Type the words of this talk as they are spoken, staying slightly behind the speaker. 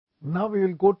Now we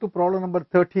will go to problem number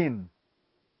 13.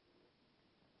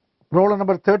 Problem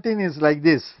number 13 is like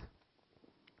this.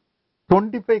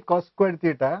 25 cos square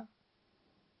theta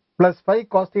plus 5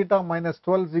 cos theta minus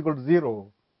 12 is equal to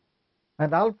 0,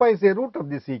 and alpha is a root of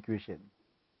this equation.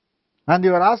 And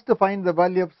you are asked to find the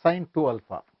value of sin 2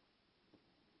 alpha.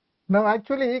 Now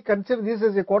actually consider this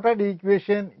as a quadratic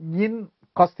equation in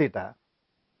cos theta.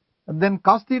 Then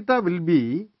cos theta will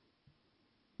be,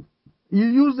 you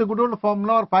use the good old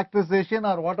formula or factorization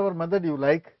or whatever method you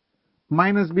like,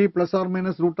 minus b plus or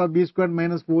minus root of b squared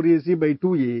minus 4ac by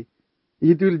 2a.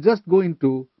 It will just go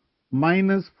into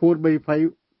minus 4 by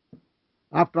 5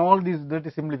 after all these dirty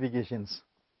simplifications.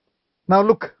 Now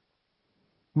look,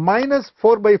 minus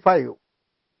 4 by 5,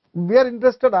 we are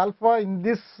interested alpha in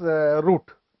this root,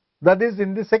 that is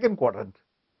in the second quadrant.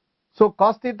 So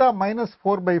cos theta minus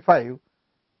 4 by 5,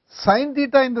 sin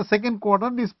theta in the second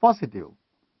quadrant is positive,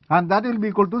 and that will be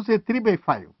equal to say 3 by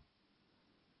 5.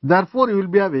 Therefore you will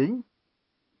be having,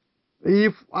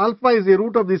 if alpha is a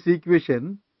root of this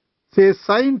equation, say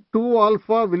sin 2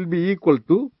 alpha will be equal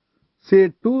to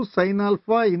say 2 sin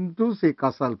alpha into say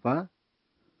cos alpha,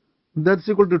 that's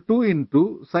equal to 2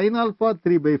 into sin alpha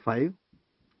 3 by 5,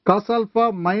 cos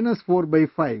alpha minus 4 by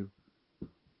 5,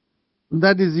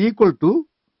 that is equal to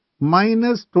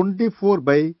minus 24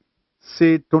 by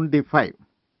say 25.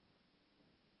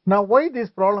 Now why this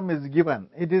problem is given?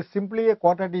 It is simply a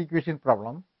quadratic equation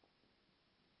problem,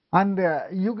 and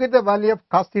you get the value of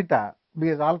cos theta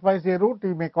because alpha is a root,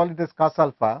 you may call it as cos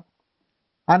alpha,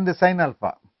 and the sin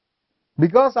alpha.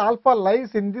 Because alpha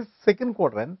lies in this second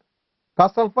quadrant,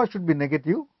 cos alpha should be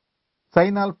negative,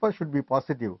 sin alpha should be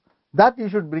positive. That you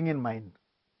should bring in mind.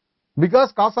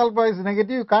 Because cos alpha is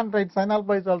negative, you can't write sin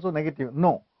alpha is also negative.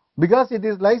 No, because it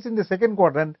is lies in the second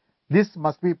quadrant, this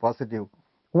must be positive.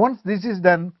 Once this is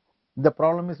done, the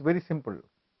problem is very simple.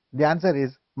 The answer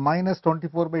is minus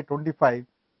 24 by 25,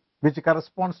 which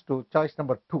corresponds to choice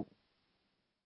number 2.